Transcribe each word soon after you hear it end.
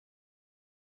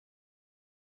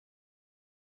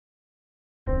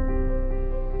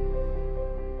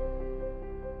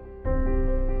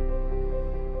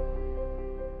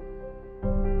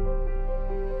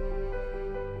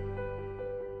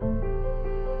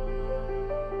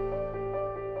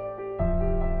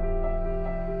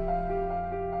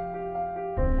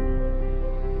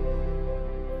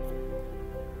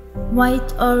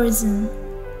White horizon,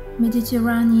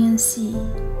 Mediterranean sea,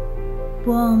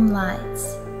 warm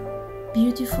lights,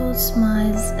 beautiful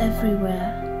smiles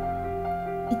everywhere.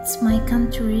 It's my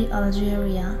country,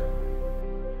 Algeria.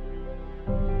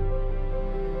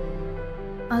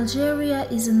 Algeria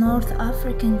is a North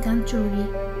African country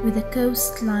with a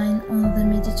coastline on the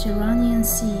Mediterranean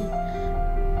Sea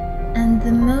and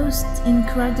the most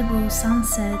incredible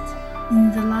sunset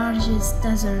in the largest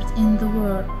desert in the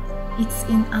world. It's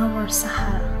in our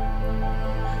Sahara.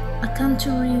 A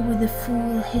country with a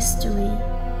full history.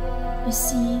 You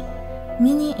see,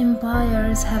 many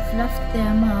empires have left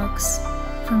their marks,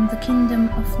 from the Kingdom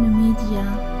of Numidia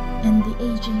and the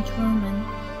ancient Roman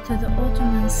to the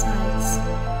Ottoman sites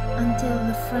until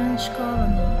the French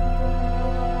colony.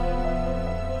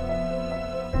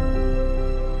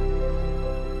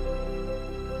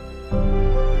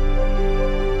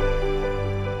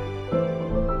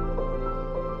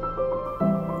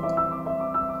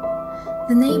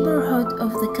 The neighborhood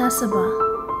of the Kasbah,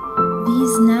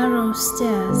 these narrow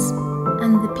stairs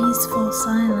and the peaceful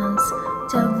silence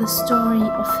tell the story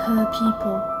of her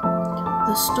people,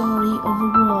 the story of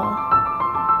a war,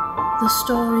 the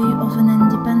story of an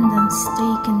independence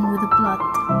taken with blood.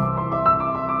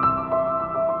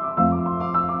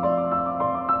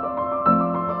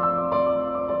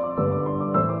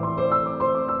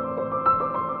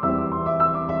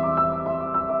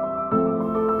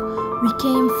 We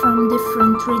came from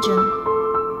different regions.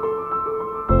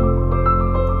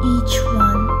 Each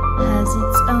one has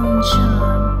its own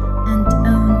charm and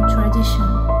own tradition.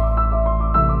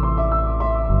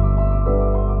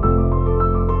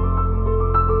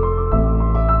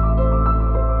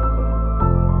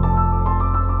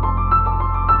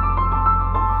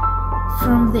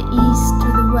 From the east to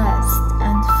the west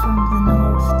and from the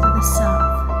north to the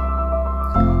south.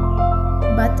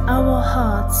 But our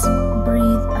hearts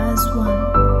breathe as one,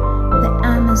 the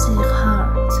Amazigh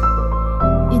heart,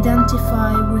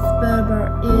 identify with Berber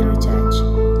heritage,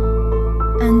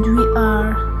 and we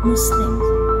are Muslims.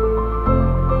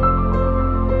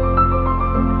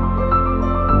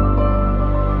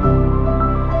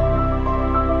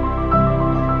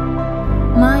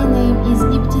 My name is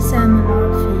ibtissem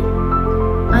orfi.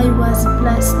 I was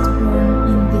blessed born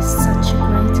in this such a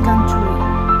great country,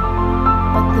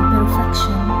 but the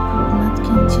perfection could not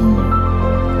continue.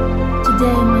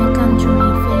 Today my country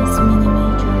faces many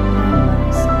major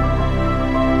problems.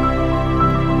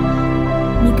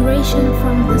 Migration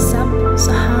from the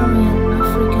sub-Saharan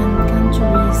African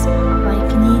countries like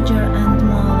Niger and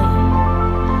Mali.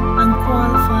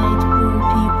 Unqualified poor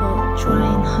people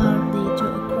trying hardly to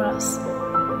cross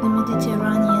the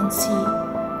Mediterranean Sea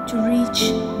to reach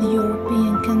the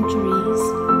European countries,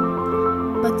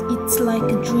 but it's like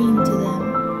a dream to them,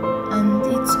 and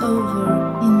it's over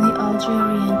in the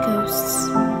Algerian coasts.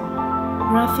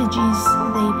 Refugees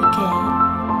they became.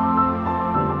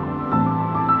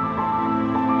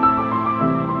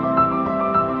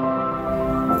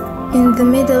 In the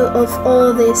middle of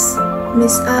all this,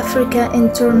 Miss Africa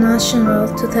International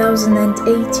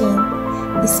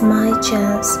 2018 is my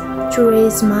chance to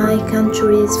raise my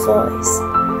country's voice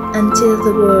and tell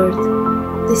the world,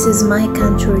 this is my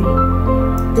country,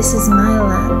 this is my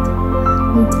land,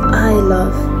 and I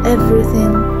love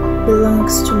everything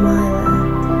belongs to my land.